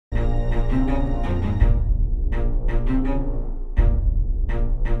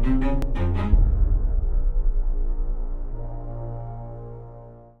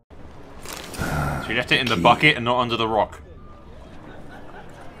left it in the bucket and not under the rock.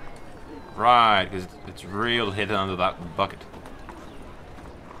 Right, because it's real hidden under that bucket.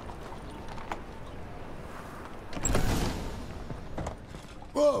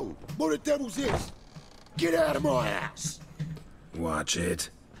 Whoa! What the devil's this? Get out of my house! Watch it,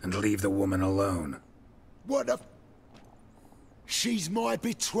 and leave the woman alone. What the... She's my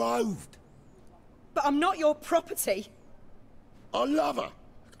betrothed. But I'm not your property. I love her.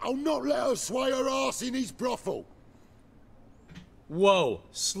 I'll not let her sway her ass in his brothel. Whoa,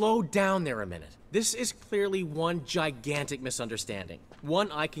 slow down there a minute. This is clearly one gigantic misunderstanding.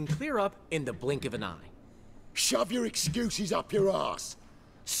 One I can clear up in the blink of an eye. Shove your excuses up your ass.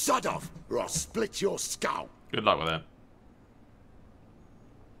 Sod off, or I'll split your skull. Good luck with that.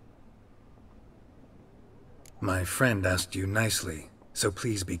 My friend asked you nicely, so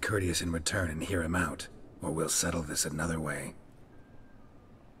please be courteous in return and hear him out, or we'll settle this another way.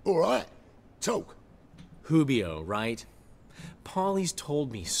 All right, talk. Hubio, right? Polly's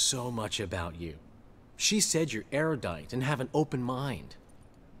told me so much about you. She said you're erudite and have an open mind.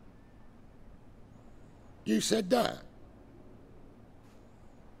 You said that?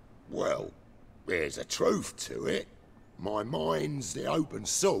 Well, there's a truth to it. My mind's the open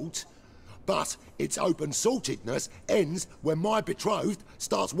salt, but its open saltedness ends when my betrothed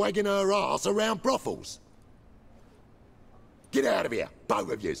starts wagging her ass around brothels. Get out of here, both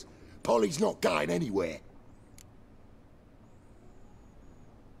of yous. Polly's not going anywhere.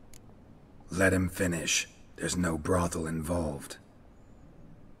 Let him finish. There's no brothel involved.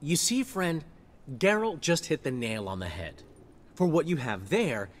 You see, friend, Geralt just hit the nail on the head. For what you have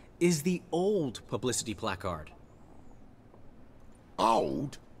there is the old publicity placard.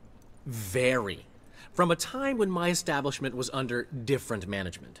 Old? Very. From a time when my establishment was under different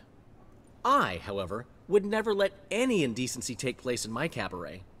management. I, however, would never let any indecency take place in my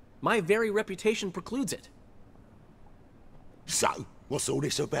cabaret. My very reputation precludes it. So, what's all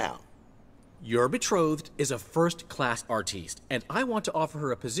this about? Your betrothed is a first-class artiste, and I want to offer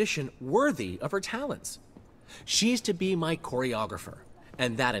her a position worthy of her talents. She's to be my choreographer,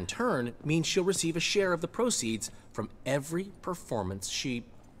 and that in turn means she'll receive a share of the proceeds from every performance she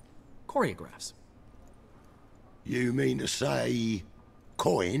choreographs. You mean to say...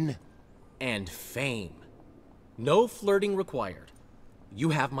 coin? And fame. No flirting required. You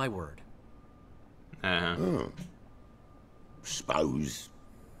have my word. Suppose...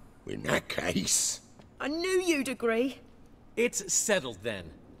 in that case... I knew you'd agree. It's settled then.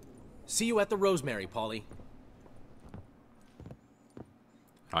 See you at the Rosemary, Polly.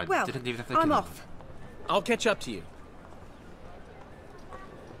 Well, I'm off. I'll catch up to you.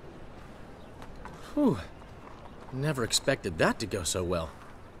 Whew. Never expected that to go so well.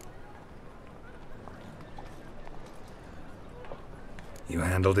 You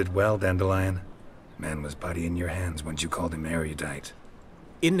handled it well, Dandelion. Man was body in your hands once you called him erudite.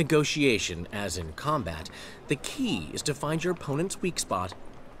 In negotiation, as in combat, the key is to find your opponent's weak spot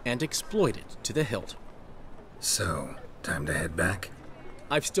and exploit it to the hilt. So, time to head back?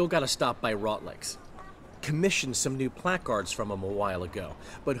 I've still got to stop by Rotlick's. Commissioned some new placards from him a while ago,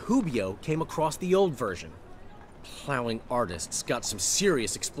 but Hubio came across the old version. Plowing artists got some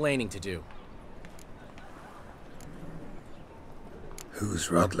serious explaining to do. Who's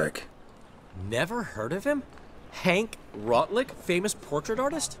Rotlick? Never heard of him? Hank Rotlick, famous portrait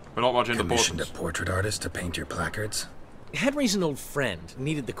artist? We're not much into Commissioned a portraits. portrait artist to paint your placards? Henry's an old friend,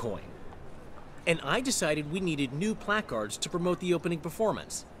 needed the coin. And I decided we needed new placards to promote the opening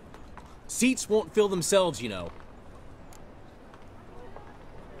performance. Seats won't fill themselves, you know.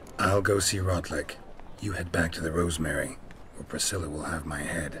 I'll go see Rotlick. You head back to the Rosemary, or Priscilla will have my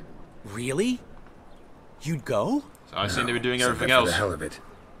head. Really? You'd go? So I seem to be doing so everything for else. the hell of it.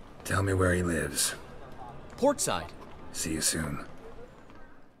 Tell me where he lives. Portside. See you soon.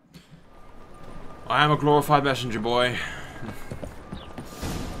 I am a glorified messenger boy.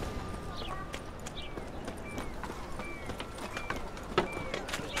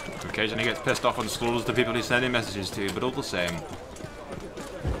 Occasionally gets pissed off and slaughters the people he's sending messages to, but all the same.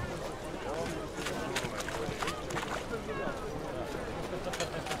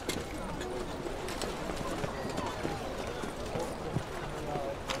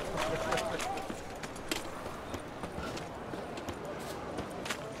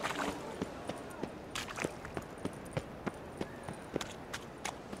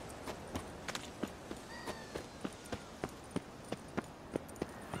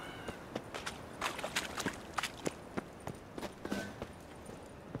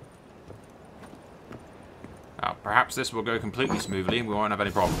 Now, perhaps this will go completely smoothly and we won't have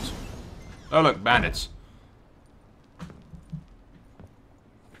any problems. Oh look, bandits.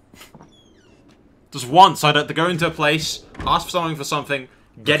 The Just once, I'd have to go into a place, ask for something,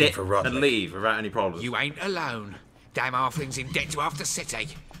 get it, and leave without any problems. You ain't alone. Damn halfling's in debt to half the city,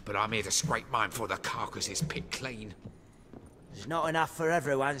 but I'm here to scrape mine before the carcass is picked clean. There's not enough for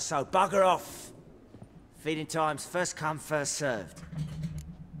everyone, so bugger off. Feeding time's first come, first served.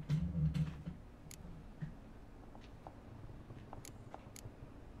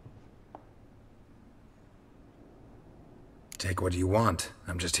 Take what you want.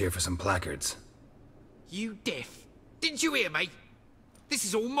 I'm just here for some placards. You deaf? Didn't you hear me? This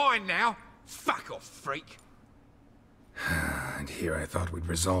is all mine now. Fuck off, freak. And here I thought we'd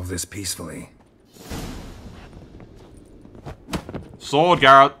resolve this peacefully. Sword,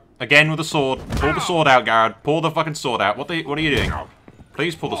 Garrett. Again with the sword. Pull the sword out, Garrett. Pull the fucking sword out. What are you doing?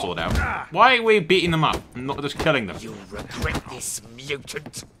 Please pull the sword out. Why are we beating them up and not just killing them? You'll regret this,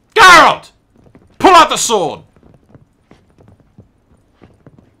 mutant. Garrett! Pull out the sword!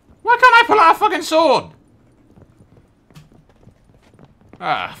 Why can't I pull out a fucking sword?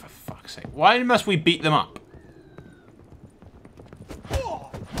 Ah, for fuck's sake. Why must we beat them up?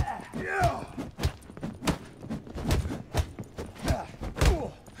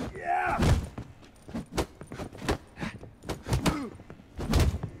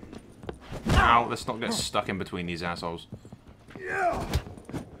 Ow, let's not get stuck in between these assholes.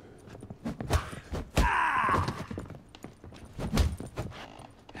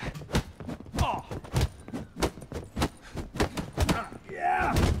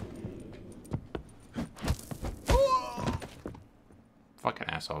 Fucking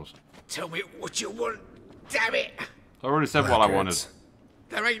assholes. Tell me what you want, damn it! I already said what I wanted.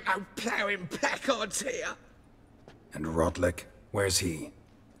 There ain't no ploughing placards here. And Rotlick, where's he?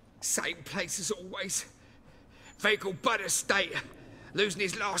 Same place as always. Vehicle Bud Estate. Losing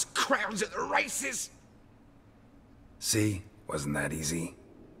his last crowns at the races. See? Wasn't that easy?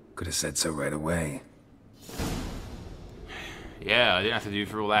 Could have said so right away. Yeah, I didn't have to do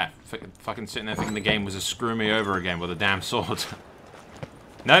for all that. Fucking sitting there thinking the game was to screw me over again with a damn sword.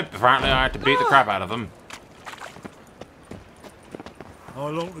 Nope, apparently I had to beat the crap out of them. I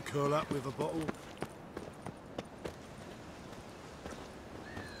like to curl up with a bottle.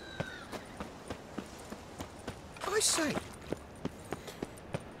 I say.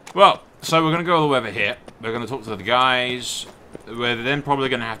 Well, so we're going to go all the way over here. We're going to talk to the guys. We're then probably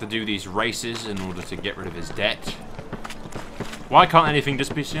going to have to do these races in order to get rid of his debt. Why can't anything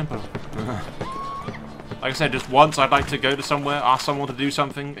just be simple? Like I said, just once I'd like to go to somewhere, ask someone to do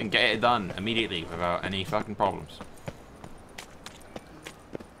something, and get it done immediately without any fucking problems.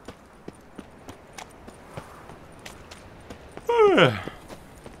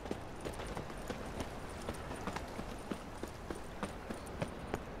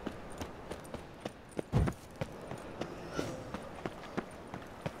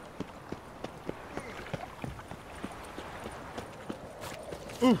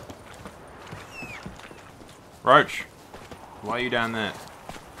 Roach, why are you down there?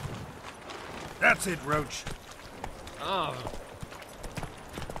 That's it, Roach. Oh.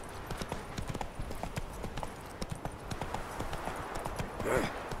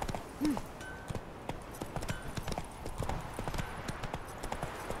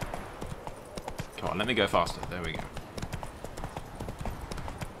 Come on, let me go faster. There we go.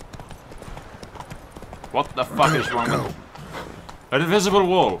 What the fuck is wrong with... An invisible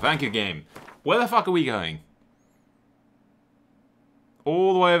wall. Thank you, game. Where the fuck are we going?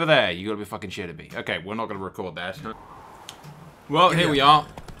 All the way over there. You gotta be fucking shitting me. Okay, we're not gonna record that. Well, here we are.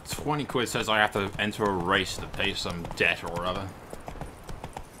 20 quid says I have to enter a race to pay some debt or other.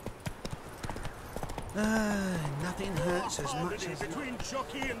 Nothing hurts as much as... Between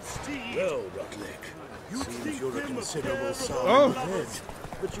Jockey and Steve. Well, Rutlick, seems you're a considerable sum ahead,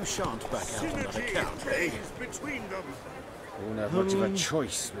 but you shan't back out on that account, eh? Between them. Won't have much of a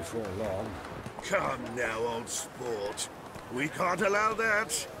choice before long. Come now, old sport. We can't allow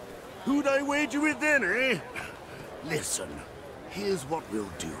that. Who'd I wager with then, eh? Listen, here's what we'll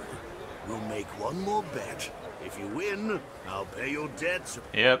do. We'll make one more bet. If you win, I'll pay your debts.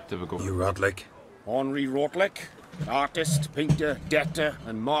 Yep, typical. You Rotlick? Henri Rotlick, artist, painter, debtor,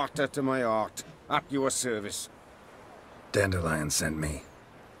 and martyr to my art. At your service. Dandelion sent me.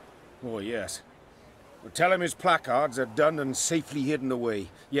 Oh, yes. Well, tell him his placards are done and safely hidden away.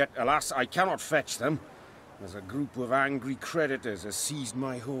 Yet, alas, I cannot fetch them, as a group of angry creditors has seized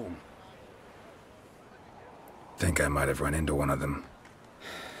my home. Think I might have run into one of them.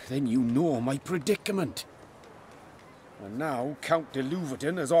 Then you know my predicament. And now Count de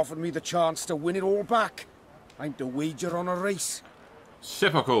Louverton has offered me the chance to win it all back. I'm to wager on a race.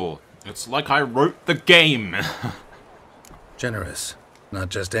 Typical. It's like I wrote the game. Generous. Not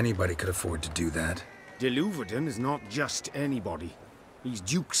just anybody could afford to do that. De Louverton is not just anybody. He's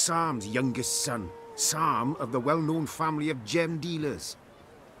Duke Sam's youngest son. Sam of the well-known family of gem dealers.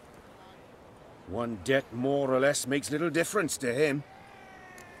 One debt more or less makes little difference to him.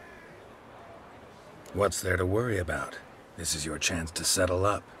 What's there to worry about? This is your chance to settle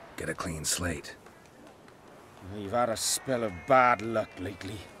up, get a clean slate. I've had a spell of bad luck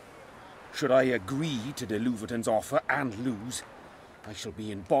lately. Should I agree to de Louverton's offer and lose, I shall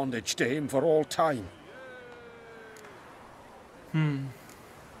be in bondage to him for all time.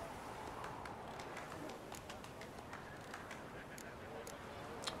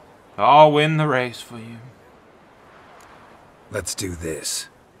 I'll win the race for you. Let's do this.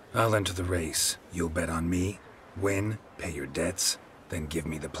 I'll enter the race. You'll bet on me, win, pay your debts, then give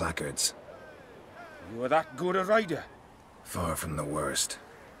me the placards. You are that good a rider? Far from the worst.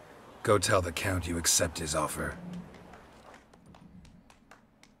 Go tell the Count you accept his offer.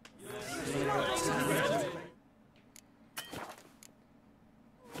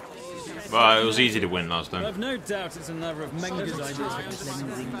 Well, it was easy to win last time. I've no doubt it's another of Menger's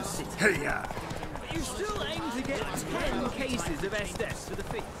ideas. Hey-ya! But you still aim to get 10 cases of SS for the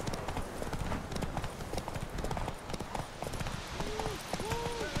feast.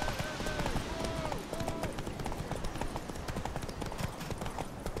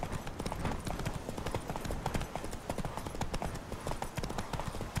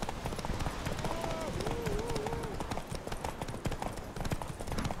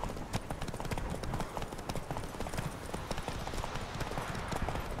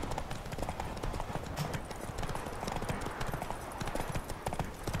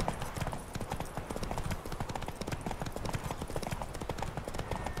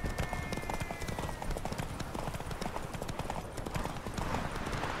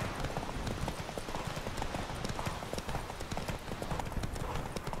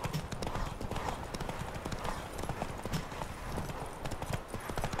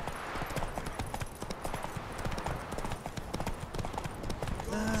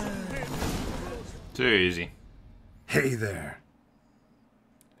 Too easy. Hey there.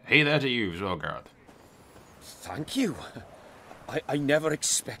 Hey there to you as well, Gareth. Thank you. I never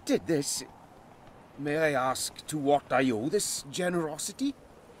expected this. May I ask to what I owe this generosity?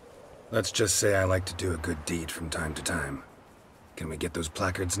 Let's just say I like to do a good deed from time to time. Can we get those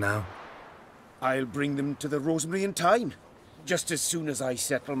placards now? I'll bring them to the Rosemary in time, just as soon as I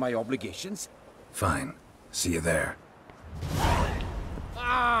settle my obligations. Fine. See you there.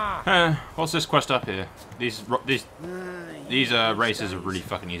 What's this quest up here? These races are really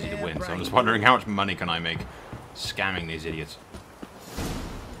fucking easy to win, so I'm just wondering how much money can I make scamming these idiots.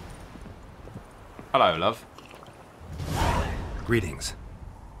 Hello, love. Greetings.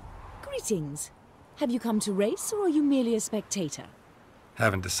 Greetings. Have you come to race, or are you merely a spectator?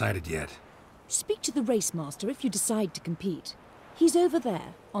 Haven't decided yet. Speak to the race master if you decide to compete. He's over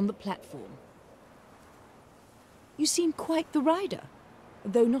there, on the platform. You seem quite the rider,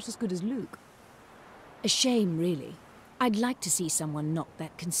 though not as good as Luke. A shame, really. I'd like to see someone knock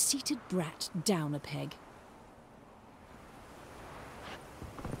that conceited brat down a peg.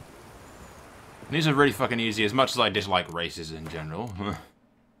 These are really fucking easy, as much as I dislike races in general. For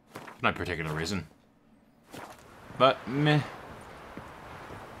no particular reason. But, meh.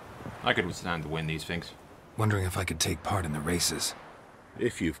 I could withstand to win these things. Wondering if I could take part in the races.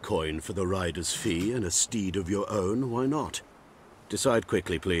 If you've coin for the rider's fee and a steed of your own, why not? Decide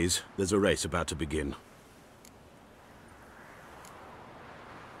quickly, please. There's a race about to begin.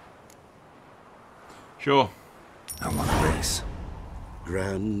 Sure. I want a race.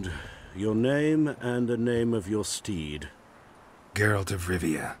 Grand. Your name and the name of your steed. Geralt of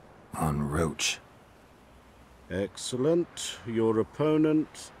Rivia, on Roach. Excellent. Your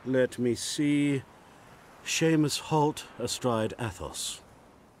opponent, let me see. Seamus Holt astride Athos.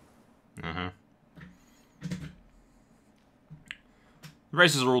 The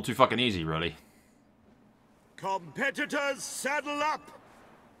races are all too fucking easy, really. Competitors, saddle up!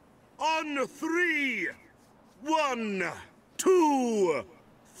 On 3! 1, 2,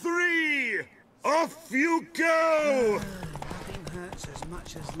 3! Off you go! Nothing hurts as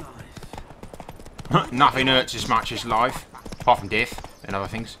much as life. Nothing hurts as much as life, apart from death and other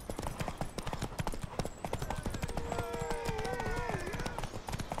things.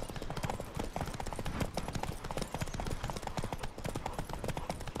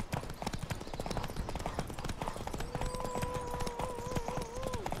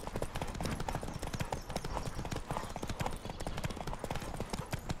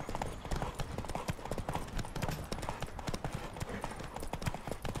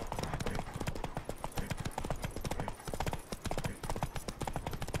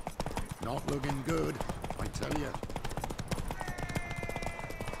 Not looking good, I tell you.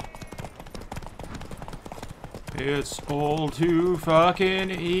 It's all too fucking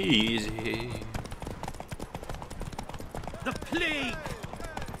easy. The plague!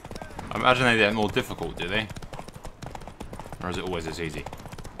 I imagine they get more difficult, do they? Or is it always as easy?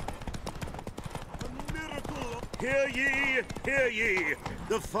 Hear ye, hear ye.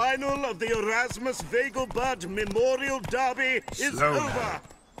 The final of the Erasmus Vegelbud Memorial Derby is Slow over. now.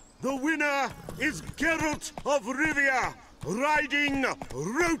 The winner is Geralt of Rivia, riding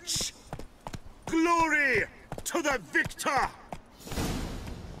Roach. Glory to the victor!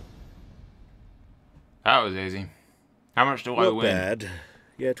 That was easy. How much do I Not win? bad,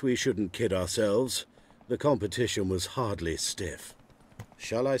 yet we shouldn't kid ourselves. The competition was hardly stiff.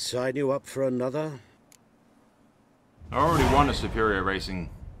 Shall I sign you up for another? I already won a superior racing.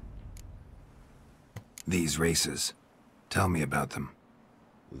 These races. Tell me about them.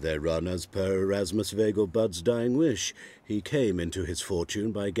 They run as per Erasmus Vegelbud's dying wish. He came into his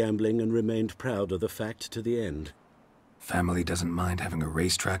fortune by gambling and remained proud of the fact to the end. Family doesn't mind having a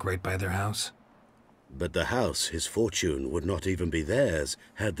racetrack right by their house? But the house, his fortune, would not even be theirs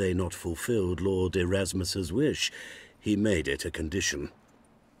had they not fulfilled Lord Erasmus's wish. He made it a condition.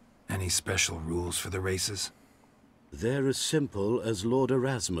 Any special rules for the races? They're as simple as Lord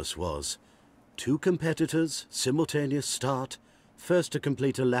Erasmus was. 2 competitors, simultaneous start. First to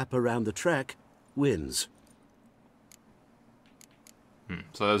complete a lap around the track wins.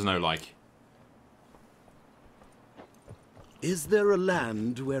 So there's no, like... Is there a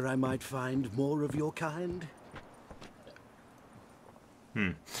land where I might find more of your kind?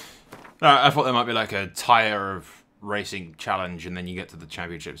 I thought there might be like a tire of racing challenge and then you get to the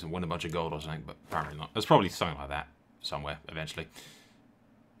championships and win a bunch of gold or something, but apparently not. There's probably something like that somewhere, eventually.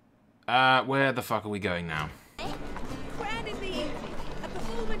 Where the fuck are we going now? Crowned in the evening, a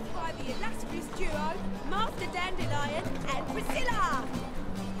performance by the illustrious duo, Master Dandelion and Priscilla!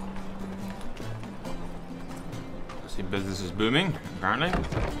 See, business is booming, apparently.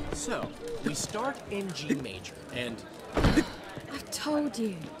 So, we start in G major, and... I told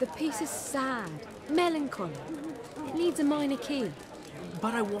you, the piece is sad, melancholy. It needs a minor key.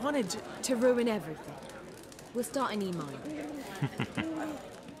 But I wanted to ruin everything. We'll start in E minor.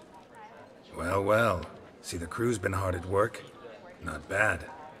 Well, well. See, the crew's been hard at work. Not bad.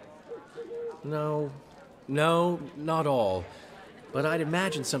 No, not all. But I'd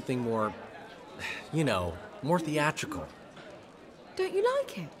imagine something more, you know, more theatrical. Don't you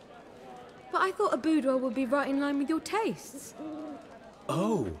like it? But I thought a boudoir would be right in line with your tastes.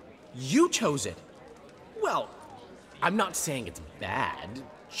 Oh, you chose it. Well, I'm not saying it's bad,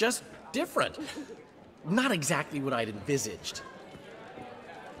 just different. Not exactly what I'd envisaged.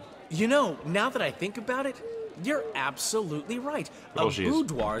 You know, now that I think about it, you're absolutely right. A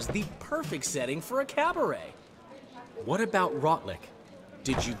boudoir's the perfect setting for a cabaret. What about Rotlick?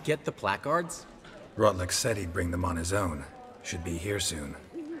 Did you get the placards? Rotlick said he'd bring them on his own. Should be here soon.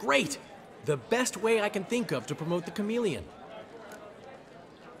 Great! The best way I can think of to promote the chameleon.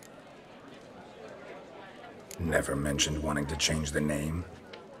 Never mentioned wanting to change the name.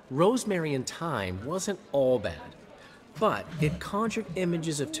 Rosemary and Thyme wasn't all bad, but it conjured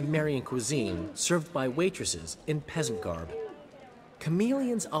images of Temerian cuisine served by waitresses in peasant garb.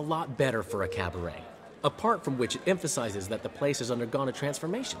 Chameleon's a lot better for a cabaret, apart from which it emphasizes that the place has undergone a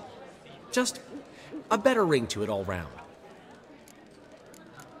transformation. Just a better ring to it all round.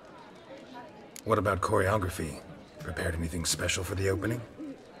 What about choreography? Prepared anything special for the opening?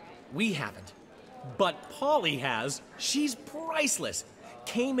 We haven't. But Polly has. She's priceless.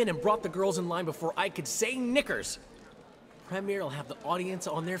 Came in and brought the girls in line before I could say knickers. Premiere will have the audience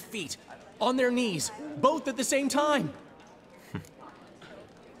on their feet, on their knees, both at the same time.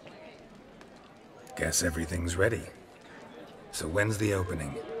 Guess everything's ready. So when's the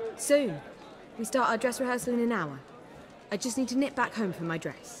opening? Soon. We start our dress rehearsal in an hour. I just need to nip back home for my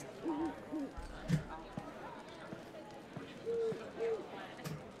dress.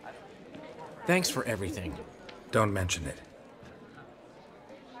 Thanks for everything. Don't mention it.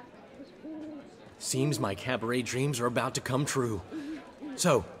 Seems my cabaret dreams are about to come true.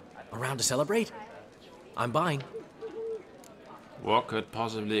 So, around to celebrate? I'm buying. What could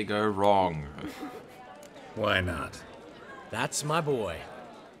possibly go wrong? Why not? That's my boy.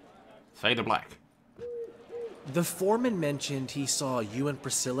 Fade to black. The foreman mentioned he saw you and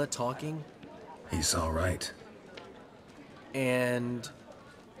Priscilla talking. He saw right. And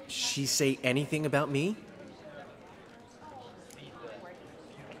she say anything about me?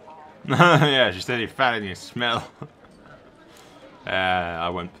 Yeah, she said you're fat and you smell. I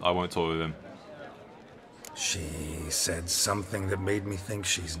won't talk with him. She said something that made me think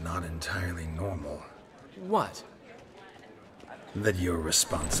she's not entirely normal. What? That you're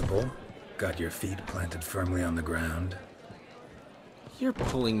responsible, got your feet planted firmly on the ground. You're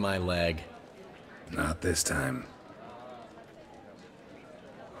pulling my leg. Not this time.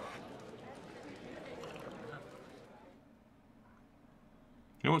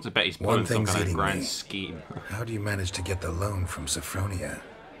 You know what to bet he's One pulling some thing's kind of eating grand me. scheme. How do you manage to get the loan from Sophronia?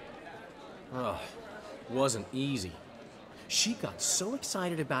 Ugh, wasn't easy. She got so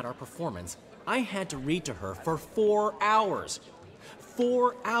excited about our performance, I had to read to her for 4 hours.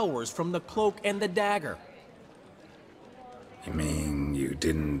 4 hours from the Cloak and the Dagger. You mean you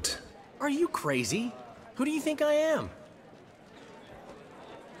didn't... Are you crazy? Who do you think I am?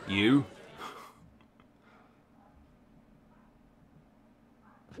 You?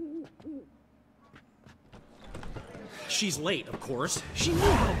 She's late, of course. She knew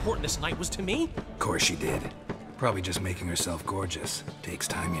how important this night was to me. Of course she did. Probably just making herself gorgeous. Takes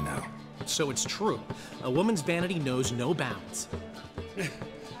time, you know. So it's true. A woman's vanity knows no bounds.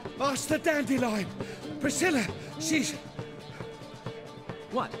 Master Dandelion! Priscilla, she's...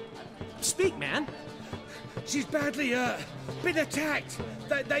 What? Speak, man. She's badly, been attacked.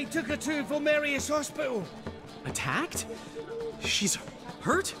 They took her to Vulmerius Hospital. Attacked? She's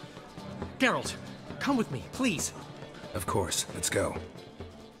hurt? Geralt, come with me, please. Of course. Let's go.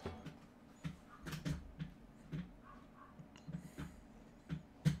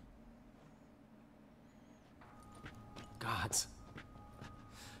 Gods.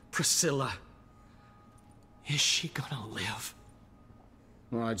 Priscilla. Is she gonna live?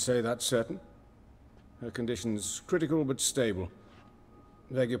 Well, I'd say that's certain. Her condition's critical but stable.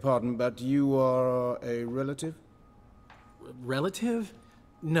 Beg your pardon, but you are a relative? Relative?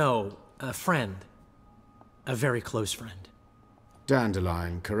 No, a friend. A very close friend.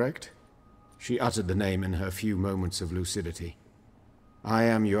 Dandelion, correct? She uttered the name in her few moments of lucidity. I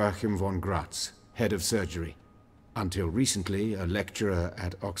am Joachim von Gratz, head of surgery. Until recently, a lecturer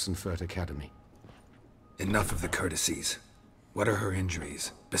at Oxenfurt Academy. Enough of the courtesies. What are her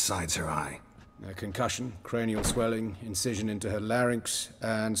injuries, besides her eye? A concussion, cranial swelling, incision into her larynx,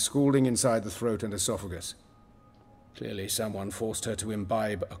 and scalding inside the throat and esophagus. Clearly someone forced her to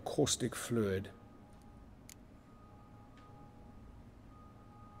imbibe a caustic fluid.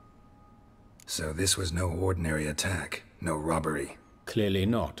 So this was no ordinary attack, no robbery. Clearly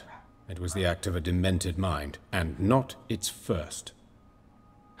not. It was the act of a demented mind, and not its first.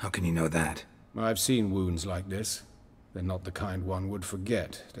 How can you know that? I've seen wounds like this. They're not the kind one would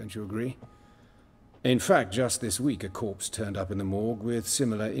forget, don't you agree? In fact, just this week a corpse turned up in the morgue with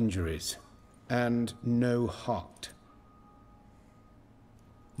similar injuries. And no heart.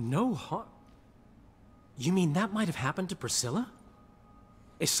 No heart? You mean that might have happened to Priscilla?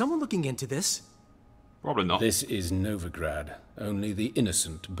 Is someone looking into this? Probably not. This is Novigrad. Only the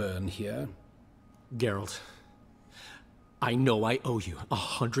innocent burn here. Geralt, I know I owe you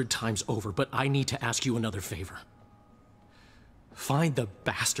 100 times over, but I need to ask you another favor. Find the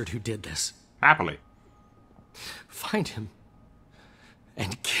bastard who did this. Happily. Find him.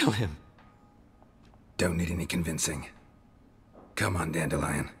 And kill him. Don't need any convincing. Come on,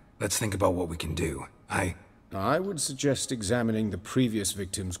 Dandelion. Let's think about what we can do. I would suggest examining the previous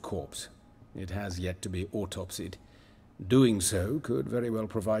victim's corpse. It has yet to be autopsied. Doing so could very well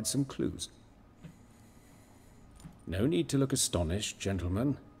provide some clues. No need to look astonished,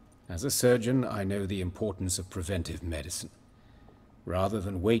 gentlemen. As a surgeon, I know the importance of preventive medicine. Rather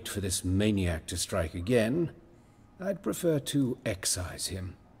than wait for this maniac to strike again, I'd prefer to excise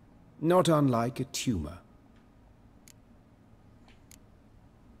him. Not unlike a tumor.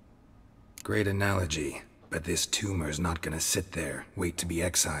 Great analogy, but this tumor's not gonna sit there, wait to be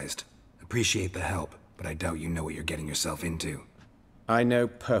excised. Appreciate the help, but I doubt you know what you're getting yourself into. I know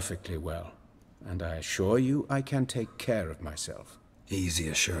perfectly well, and I assure you I can take care of myself. Easy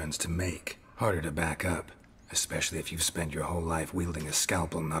assurance to make, harder to back up, especially if you've spent your whole life wielding a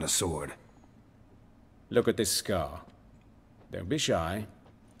scalpel, not a sword. Look at this scar. Don't be shy.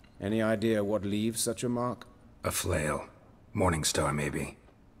 Any idea what leaves such a mark? A flail. Morningstar, maybe.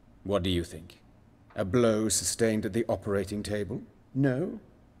 What do you think? A blow sustained at the operating table? No?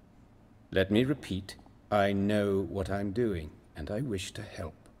 Let me repeat. I know what I'm doing, and I wish to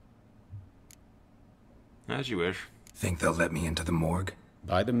help. As you wish. Think they'll let me into the morgue?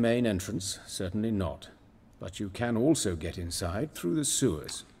 By the main entrance, certainly not. But you can also get inside through the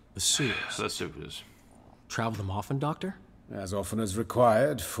sewers. The sewers? The sewers. Travel them often, Doctor? As often as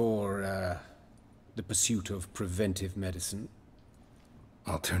required for, the pursuit of preventive medicine.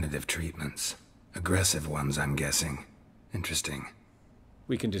 Alternative treatments. Aggressive ones, I'm guessing. Interesting.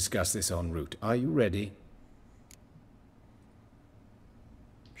 We can discuss this en route. Are you ready?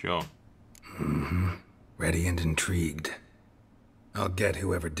 Sure. Mm-hmm. Ready and intrigued. I'll get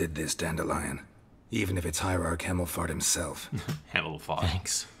whoever did this, Dandelion. Even if it's Hierarch Hemmelfart himself. Hemmelfart.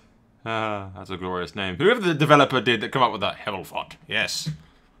 Thanks. That's a glorious name. Whoever the developer did that come up with that, Hemmelfart. Yes.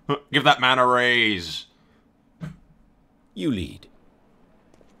 Give that man a raise. You lead.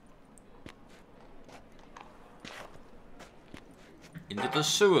 Into the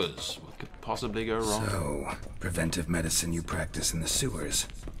sewers. What could possibly go wrong? So, preventive medicine you practice in the sewers.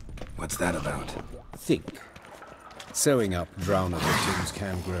 What's that about? Think. Sewing up drowner victims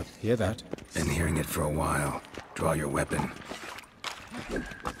can grow. Hear that? Been hearing it for a while. Draw your weapon.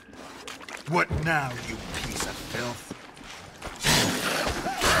 What now, you piece of filth?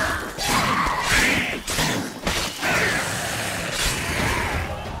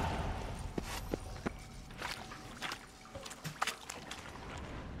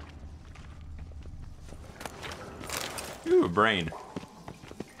 Ooh, a brain.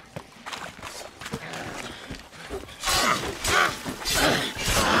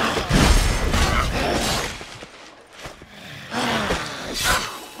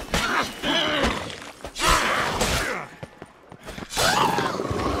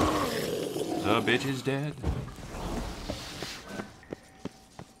 The bitch is dead.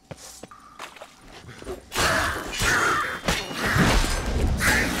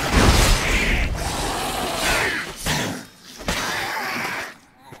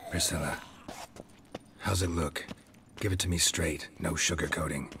 Priscilla, how's it look? Give it to me straight, no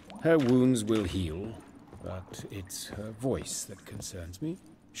sugarcoating. Her wounds will heal, but it's her voice that concerns me.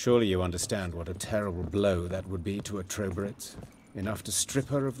 Surely you understand what a terrible blow that would be to a Troberet. Enough to strip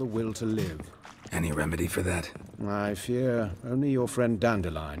her of the will to live. Any remedy for that? I fear only your friend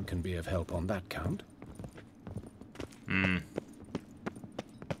Dandelion can be of help on that count.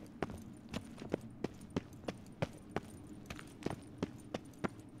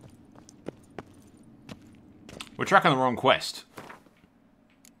 We're tracking the wrong quest.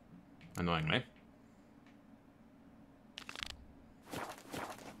 Annoyingly.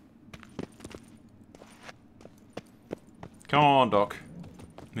 Come on, Doc.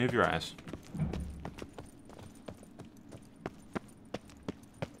 Move your ass.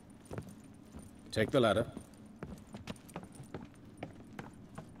 Take the ladder.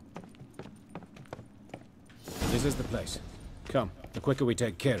 This is the place. Come, the quicker we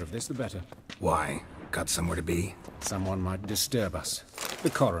take care of this, the better. Why? Got somewhere to be? Someone might disturb us. The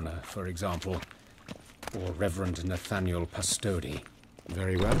coroner, for example. Or Reverend Nathaniel Pastodi.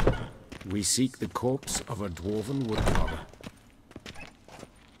 Very well. We seek the corpse of a dwarven woodcarver.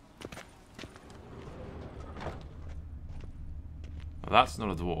 Well, that's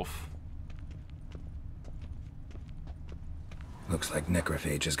not a dwarf. Looks like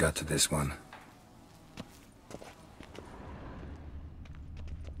necrophages got to this one.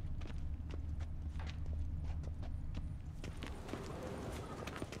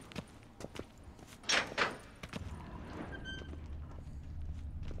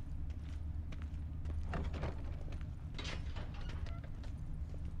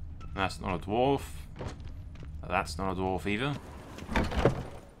 That's not a dwarf. That's not a dwarf either.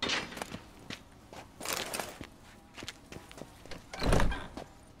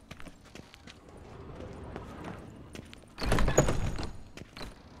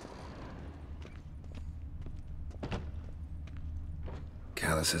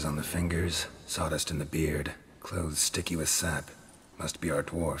 Calluses on the fingers, sawdust in the beard, clothes sticky with sap. Must be our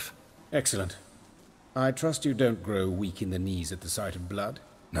dwarf. Excellent. I trust you don't grow weak in the knees at the sight of blood.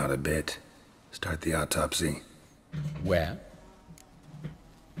 Not a bit. Start the autopsy. Where?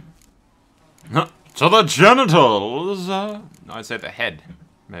 To the genitals! I'd say the head.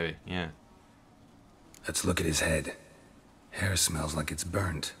 Maybe, yeah. Let's look at his head. Hair smells like it's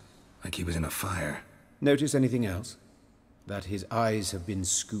burnt. Like he was in a fire. Notice anything else? That his eyes have been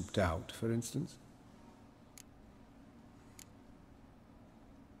scooped out, for instance?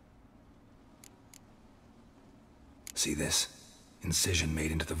 See this? Incision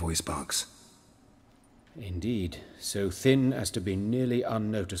made into the voice box. Indeed, so thin as to be nearly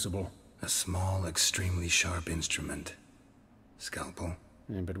unnoticeable. A small, extremely sharp instrument. Scalpel?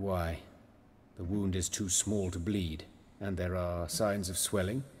 But why? The wound is too small to bleed, and there are signs of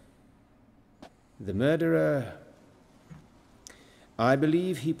swelling. The murderer... I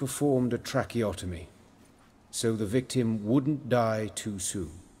believe he performed a tracheotomy, so the victim wouldn't die too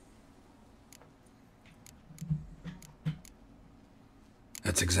soon.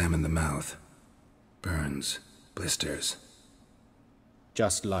 Let's examine the mouth. Burns, blisters.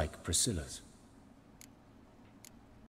 Just like Priscilla's.